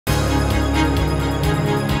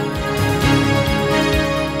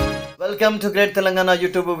Welcome to great Telangana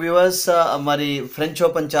YouTube viewers. మరి French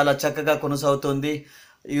open చాలా చక్కగా కొనసాగుతుంది.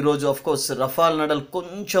 ఈరోజు ఆఫ్ కోర్స్ రఫాల్ నడల్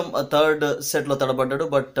కొంచెం థర్డ్ సెట్లో తడబడ్డాడు,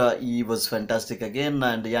 బట్ ఈ was fantastic again.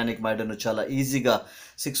 And Jannik మైడర్ను చాలా ఈజీగా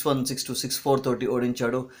 6-1, 6-2, 6-4 తోటి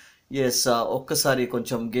ఓడించాడు. ఎస్, ఒక్కసారి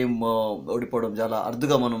కొంచెం గేమ్ ఓడిపోవడం చాలా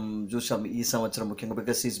అరుదుగా మనం చూసాం ఈ సంవత్సరం, ముఖ్యంగా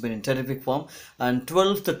because is been in terrific form. And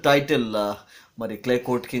 12th title మరి క్లే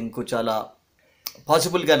కోర్ట్ కింగ్కు చాలా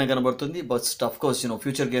పాసిబుల్గానే కనబడుతుంది. బట్ ఆఫ్ కోర్స్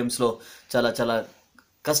ఫ్యూచర్ గేమ్స్లో చాలా చాలా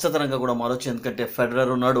కష్టతరంగా కూడా మారొచ్చు, ఎందుకంటే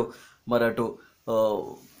ఫెడరర్ ఉన్నాడు, మరి అటు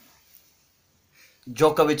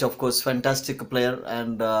జోకోవిచ్ of course fantastic player,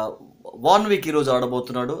 and van week ఈరోజు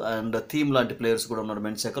ఆడబోతున్నాడు, అండ్ థీమ్ లాంటి ప్లేయర్స్ కూడా ఉన్నారు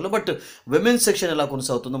మెన్స్ సెక్షన్లో. బట్ విమెన్స్ సెక్షన్ ఎలా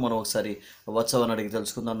కొనసాగుతుందో మనం ఒకసారి వత్సవని అడిగి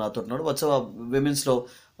తెలుసుకుందాం. నాతో ఉన్నాడు వత్సవ. విమెన్స్లో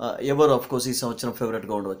ఎవరు ఆఫ్ కోర్స్ ఈ సంవత్సరం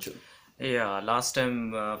ఫేవరెట్గా ఉండవచ్చు? లాస్ట్ టైం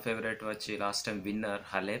ఫేవరెట్ వచ్చి లాస్ట్ టైం విన్నర్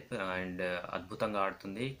హలేప్, అండ్ అద్భుతంగా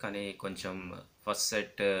ఆడుతుంది. కానీ కొంచెం ఫస్ట్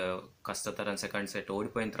సెట్ కష్టతరం, సెకండ్ సెట్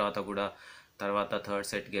ఓడిపోయిన తర్వాత థర్డ్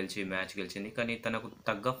సెట్ గెలిచి మ్యాచ్ గెలిచింది. కానీ తనకు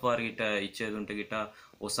తగ్గ వారి గిట ఇచ్చేది ఉంటే గిట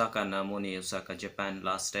Osaka, నమోని Osaka, Japan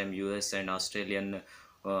last time US and Australian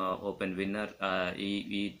open winner.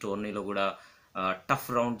 ఈ టోర్నీలో కూడా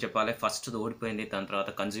టఫ్ రౌండ్ చెప్పాలి. ఫస్ట్ ఓడిపోయింది, దాని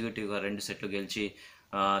తర్వాత కన్సిక్యూటివ్గా 2 సెట్లు గెలిచి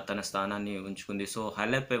తన స్థానాన్ని ఉంచుకుంది. So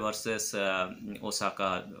Halep versus Osaka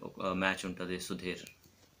match ఉంటుంది Sudheer.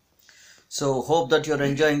 So hope that you're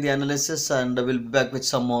enjoying the analysis, and we'll be back with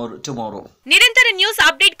some more tomorrow. నిరంతర న్యూస్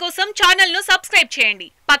అప్డేట్ కోసం ఛానల్ ను సబ్స్క్రైబ్ చేయండి.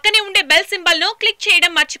 పక్కనే ఉండే బెల్ సింబల్ ను క్లిక్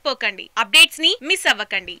చేయడం మర్చిపోకండి. అప్డేట్స్ ని మిస్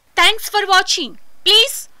అవ్వకండి. Thanks for watching.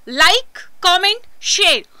 Please like, comment,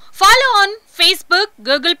 share. Follow on Facebook,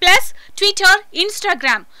 Google+, Twitter,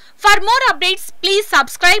 Instagram. For more updates, please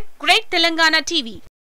subscribe Great Telangana TV.